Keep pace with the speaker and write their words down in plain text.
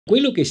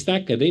Quello che sta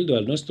accadendo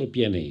al nostro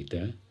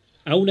pianeta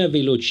a una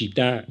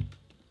velocità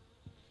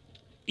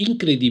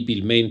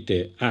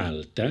incredibilmente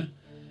alta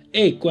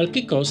è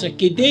qualcosa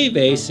che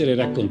deve essere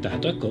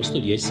raccontato a costo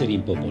di essere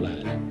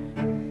impopolare.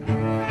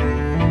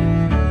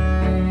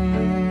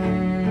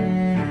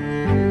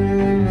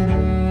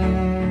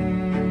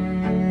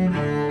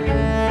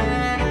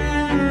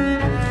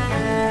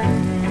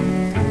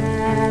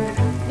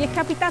 Vi è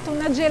capitata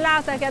una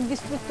gelata che ha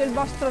distrutto il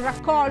vostro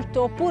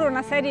raccolto, oppure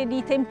una serie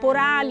di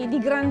temporali, di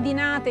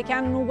grandinate che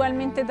hanno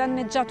ugualmente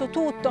danneggiato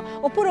tutto,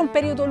 oppure un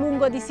periodo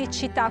lungo di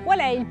siccità? Qual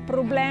è il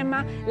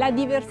problema, la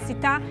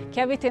diversità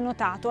che avete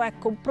notato?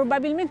 Ecco,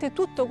 probabilmente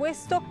tutto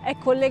questo è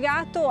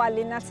collegato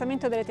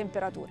all'innalzamento delle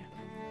temperature.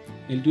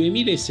 Nel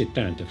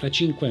 2070, fra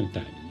 50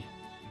 anni,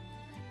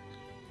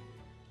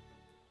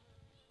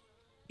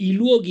 i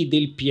luoghi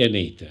del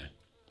pianeta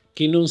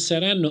che non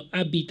saranno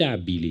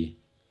abitabili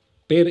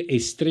per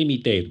estremi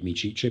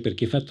termici, cioè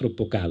perché fa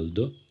troppo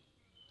caldo,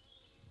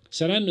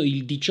 saranno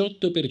il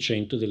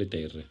 18% delle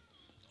terre.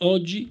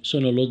 Oggi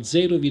sono lo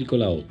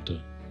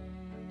 0,8%.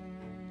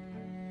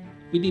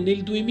 Quindi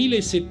nel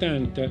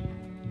 2070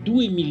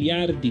 2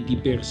 miliardi di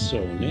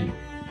persone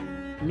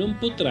non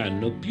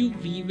potranno più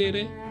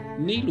vivere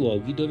nei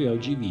luoghi dove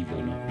oggi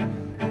vivono.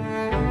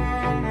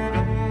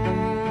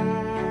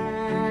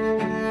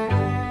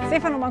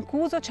 Stefano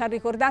Mancuso ci ha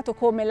ricordato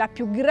come la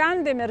più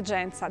grande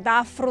emergenza da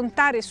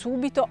affrontare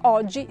subito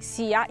oggi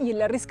sia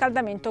il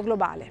riscaldamento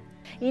globale.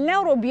 Il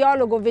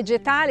neurobiologo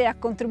vegetale ha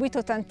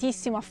contribuito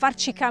tantissimo a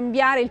farci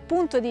cambiare il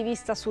punto di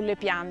vista sulle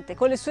piante,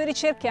 con le sue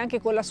ricerche e anche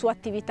con la sua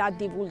attività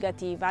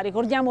divulgativa.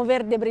 Ricordiamo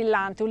Verde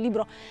Brillante, un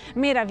libro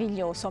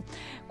meraviglioso.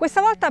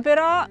 Questa volta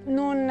però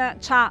non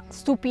ci ha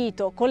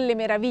stupito con le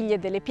meraviglie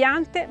delle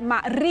piante,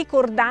 ma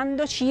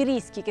ricordandoci i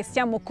rischi che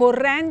stiamo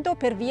correndo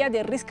per via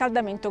del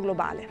riscaldamento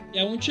globale. E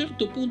a un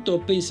certo punto ho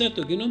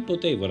pensato che non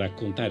potevo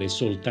raccontare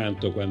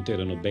soltanto quanto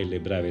erano belle e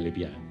brave le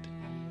piante.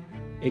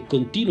 E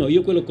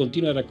io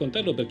continuo a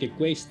raccontarlo perché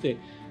queste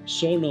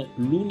sono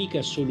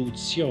l'unica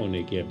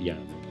soluzione che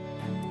abbiamo.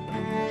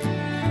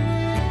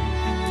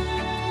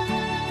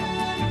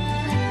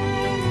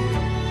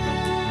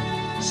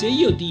 Se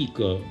io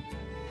dico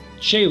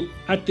c'è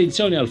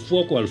attenzione al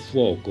fuoco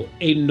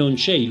e non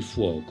c'è il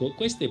fuoco,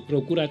 questo è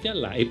procurato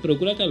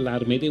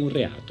allarme ed è un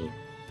reato.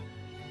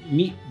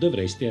 Mi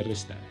dovreste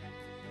arrestare.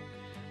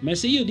 Ma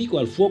se io dico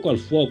al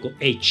fuoco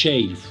e c'è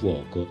il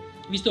fuoco,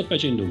 vi sto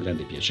facendo un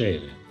grande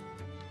piacere.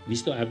 Vi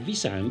sto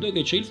avvisando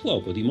che c'è il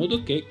fuoco, di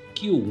modo che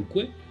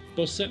chiunque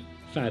possa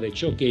fare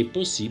ciò che è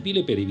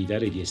possibile per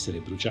evitare di essere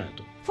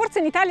bruciato. Forse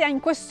in Italia in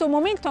questo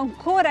momento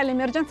ancora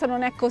l'emergenza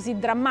non è così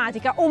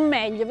drammatica, o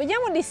meglio,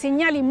 vediamo dei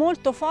segnali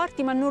molto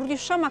forti ma non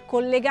riusciamo a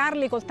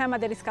collegarli col tema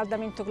del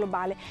riscaldamento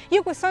globale.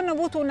 Io quest'anno ho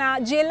avuto una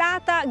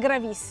gelata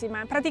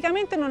gravissima,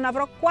 praticamente non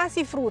avrò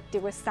quasi frutti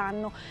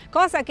quest'anno,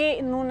 cosa che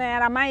non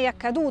era mai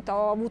accaduta,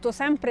 ho avuto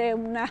sempre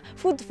una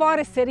food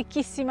forest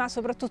ricchissima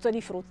soprattutto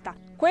di frutta.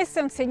 Questo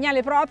è un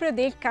segnale proprio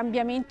del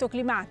cambiamento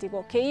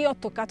climatico che io ho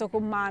toccato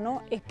con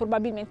mano e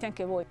probabilmente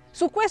anche voi.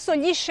 Su questo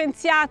gli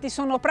scienziati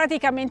sono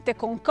praticamente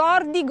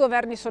concordi, i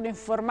governi sono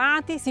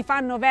informati, si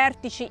fanno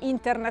vertici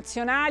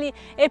internazionali,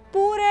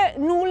 eppure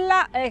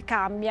nulla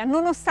cambia,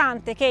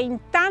 nonostante che in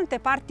tante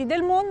parti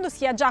del mondo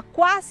sia già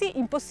quasi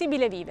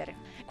impossibile vivere.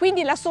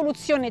 Quindi la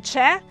soluzione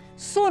c'è,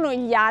 sono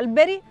gli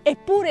alberi,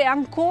 eppure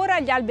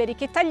ancora gli alberi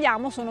che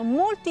tagliamo sono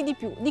molti di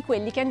più di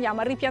quelli che andiamo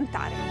a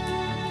ripiantare.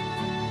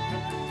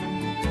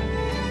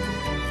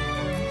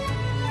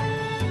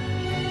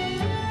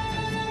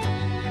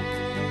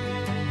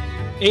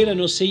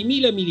 Erano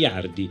 6.000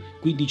 miliardi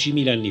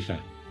 15.000 anni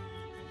fa.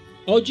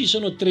 Oggi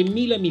sono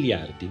 3.000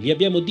 miliardi, li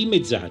abbiamo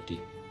dimezzati.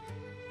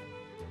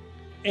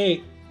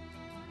 E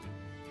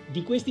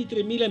di questi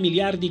 3.000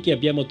 miliardi che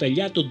abbiamo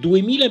tagliato,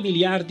 2.000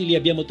 miliardi li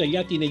abbiamo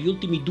tagliati negli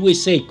ultimi 2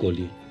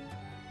 secoli.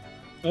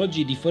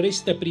 Oggi di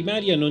foresta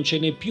primaria non ce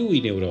n'è più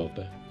in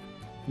Europa,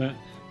 ma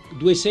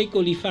 2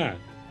 secoli fa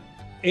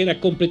era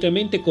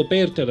completamente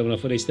coperta da una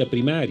foresta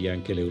primaria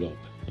anche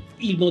l'Europa.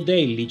 I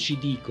modelli ci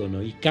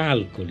dicono, i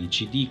calcoli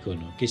ci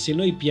dicono che se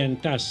noi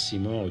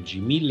piantassimo oggi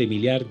 1.000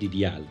 miliardi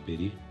di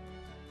alberi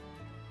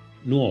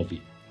nuovi,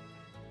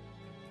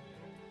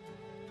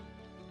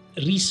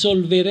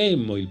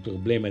 risolveremmo il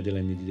problema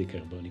dell'anidride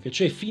carbonica,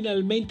 cioè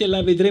finalmente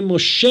la vedremmo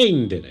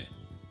scendere,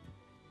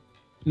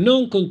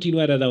 non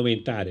continuare ad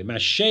aumentare, ma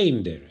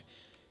scendere,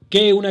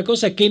 che è una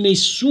cosa che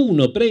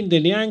nessuno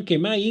prende neanche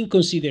mai in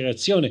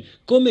considerazione,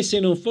 come se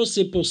non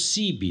fosse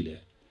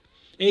possibile.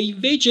 E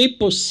invece è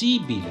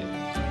possibile.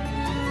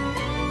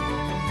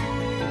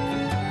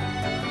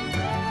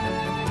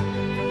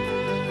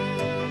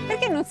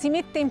 Perché non si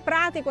mette in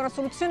pratica una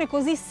soluzione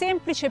così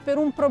semplice per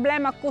un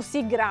problema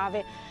così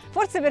grave?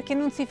 Forse perché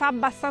non si fa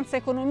abbastanza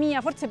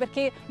economia, forse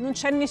perché non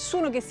c'è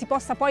nessuno che si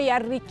possa poi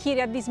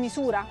arricchire a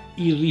dismisura?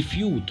 Il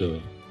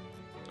rifiuto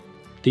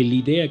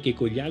dell'idea che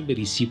con gli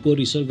alberi si può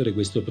risolvere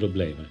questo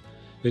problema,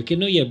 perché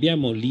noi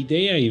abbiamo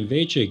l'idea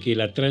invece che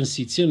la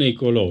transizione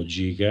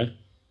ecologica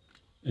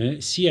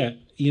sia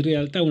in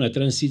realtà una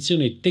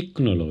transizione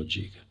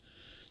tecnologica,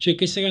 cioè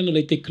che saranno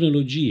le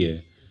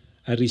tecnologie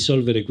a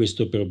risolvere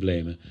questo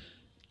problema.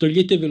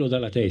 Toglietevelo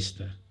dalla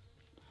testa.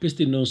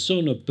 Questi non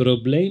sono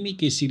problemi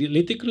che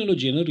le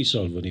tecnologie non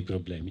risolvono i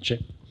problemi, cioè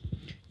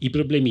i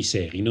problemi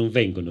seri non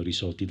vengono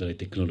risolti dalle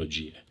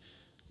tecnologie.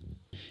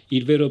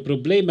 Il vero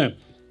problema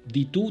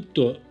di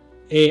tutto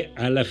è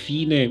alla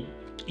fine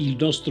il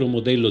nostro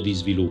modello di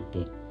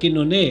sviluppo, che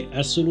non è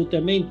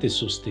assolutamente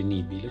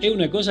sostenibile. È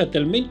una cosa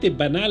talmente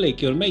banale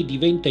che ormai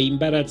diventa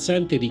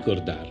imbarazzante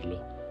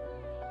ricordarlo.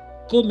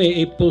 Come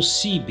è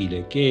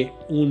possibile che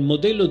un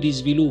modello di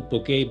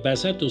sviluppo che è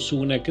basato su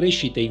una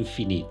crescita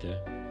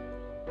infinita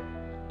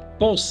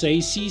possa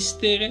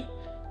esistere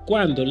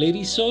quando le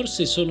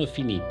risorse sono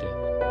finite?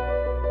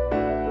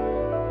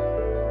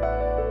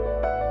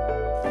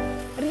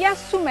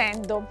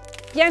 Riassumendo,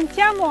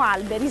 piantiamo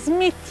alberi,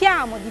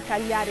 smettiamo di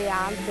tagliare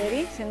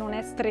alberi se non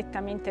è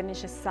strettamente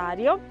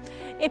necessario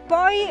e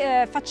poi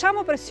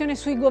facciamo pressione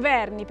sui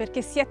governi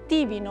perché si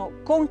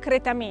attivino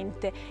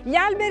concretamente. Gli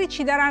alberi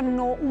ci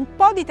daranno un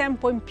po' di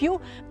tempo in più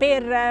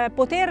per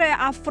poter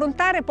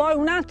affrontare poi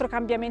un altro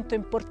cambiamento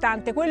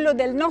importante, quello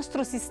del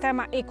nostro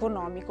sistema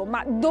economico,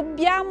 ma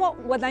dobbiamo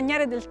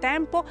guadagnare del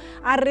tempo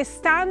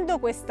arrestando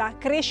questa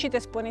crescita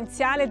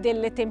esponenziale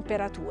delle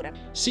temperature.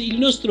 Sì, il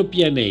nostro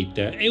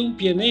pianeta è un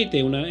pianeta,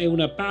 è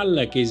una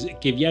palla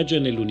che viaggia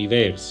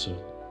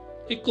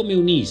nell'universo, è come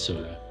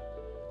un'isola.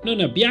 Non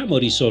abbiamo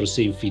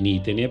risorse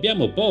infinite, ne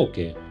abbiamo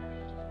poche,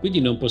 quindi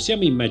non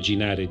possiamo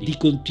immaginare di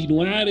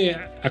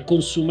continuare a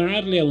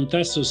consumarle a un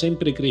tasso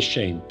sempre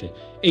crescente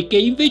e che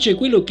invece è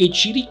quello che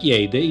ci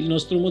richiede il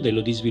nostro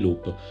modello di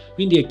sviluppo.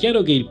 Quindi è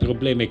chiaro che il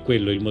problema è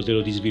quello, il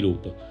modello di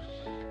sviluppo,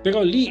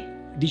 però lì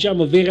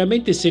diciamo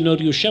veramente se non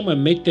riusciamo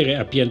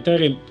a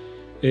piantare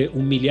 1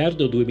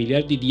 miliardo o 2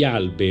 miliardi di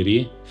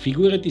alberi,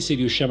 figurati se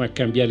riusciamo a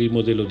cambiare il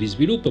modello di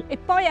sviluppo. E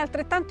poi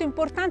altrettanto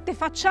importante,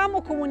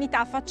 facciamo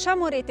comunità,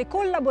 facciamo rete,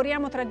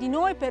 collaboriamo tra di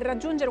noi per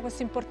raggiungere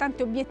questo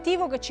importante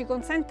obiettivo che ci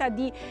consenta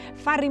di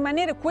far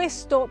rimanere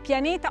questo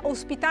pianeta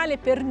ospitale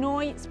per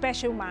noi,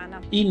 specie umana.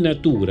 In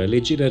natura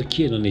le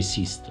gerarchie non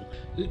esistono.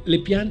 Le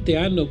piante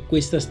hanno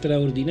questa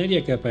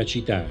straordinaria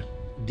capacità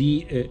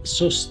di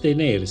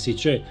sostenersi,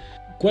 cioè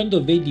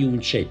quando vedi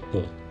un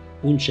ceppo,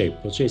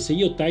 cioè se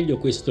io taglio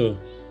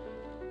questo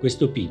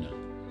pino,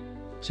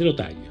 se lo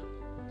taglio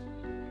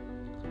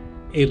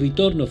e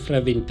ritorno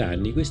fra 20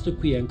 anni, questo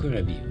qui è ancora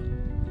vivo.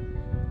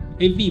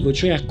 È vivo,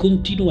 cioè ha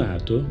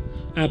continuato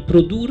a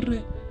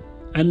produrre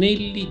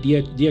anelli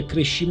di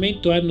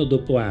accrescimento anno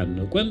dopo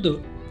anno.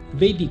 Quando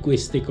vedi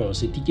queste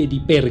cose ti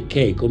chiedi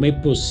perché, com'è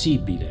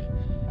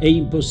possibile? È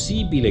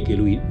impossibile che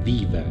lui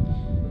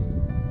viva.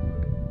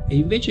 E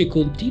invece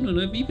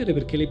continuano a vivere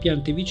perché le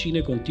piante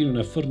vicine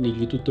continuano a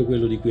fornirgli tutto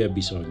quello di cui ha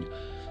bisogno.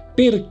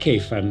 Perché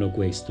fanno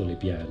questo le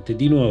piante?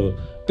 Di nuovo,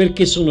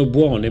 perché sono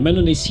buone, ma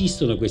non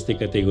esistono queste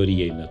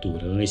categorie in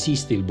natura, non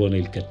esiste il buono e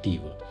il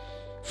cattivo.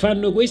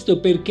 Fanno questo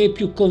perché è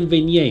più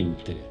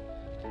conveniente.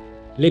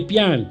 Le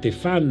piante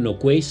fanno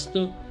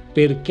questo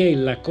perché è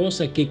la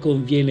cosa che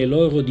conviene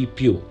loro di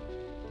più.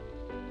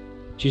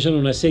 Ci sono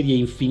una serie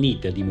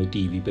infinita di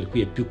motivi per cui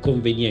è più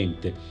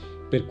conveniente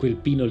per quel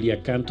pino lì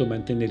accanto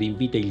mantenere in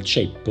vita il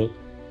ceppo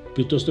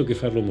piuttosto che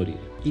farlo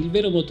morire. Il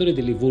vero motore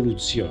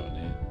dell'evoluzione,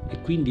 e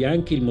quindi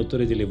anche il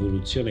motore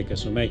dell'evoluzione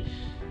casomai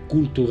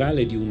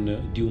culturale di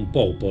un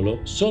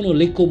popolo, sono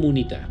le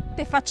comunità.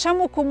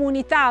 Facciamo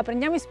comunità,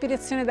 prendiamo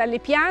ispirazione dalle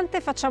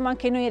piante, facciamo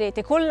anche noi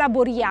rete,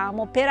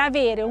 collaboriamo per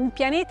avere un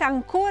pianeta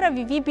ancora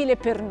vivibile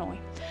per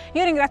noi.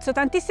 Io ringrazio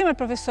tantissimo il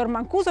professor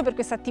Mancuso per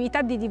questa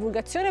attività di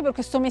divulgazione, per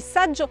questo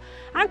messaggio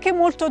anche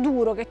molto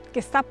duro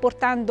che sta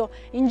portando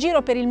in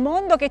giro per il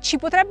mondo, che ci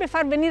potrebbe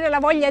far venire la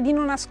voglia di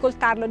non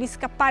ascoltarlo, di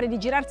scappare, di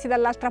girarsi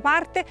dall'altra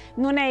parte.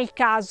 Non è il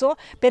caso,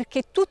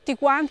 perché tutti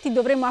quanti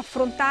dovremo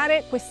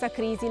affrontare questa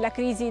crisi, la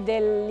crisi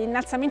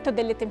dell'innalzamento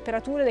delle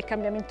temperature e del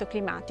cambiamento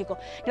climatico.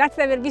 Grazie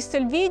di aver visto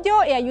il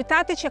video e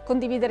aiutateci a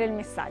condividere il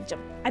messaggio.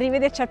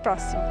 Arrivederci al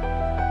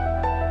prossimo!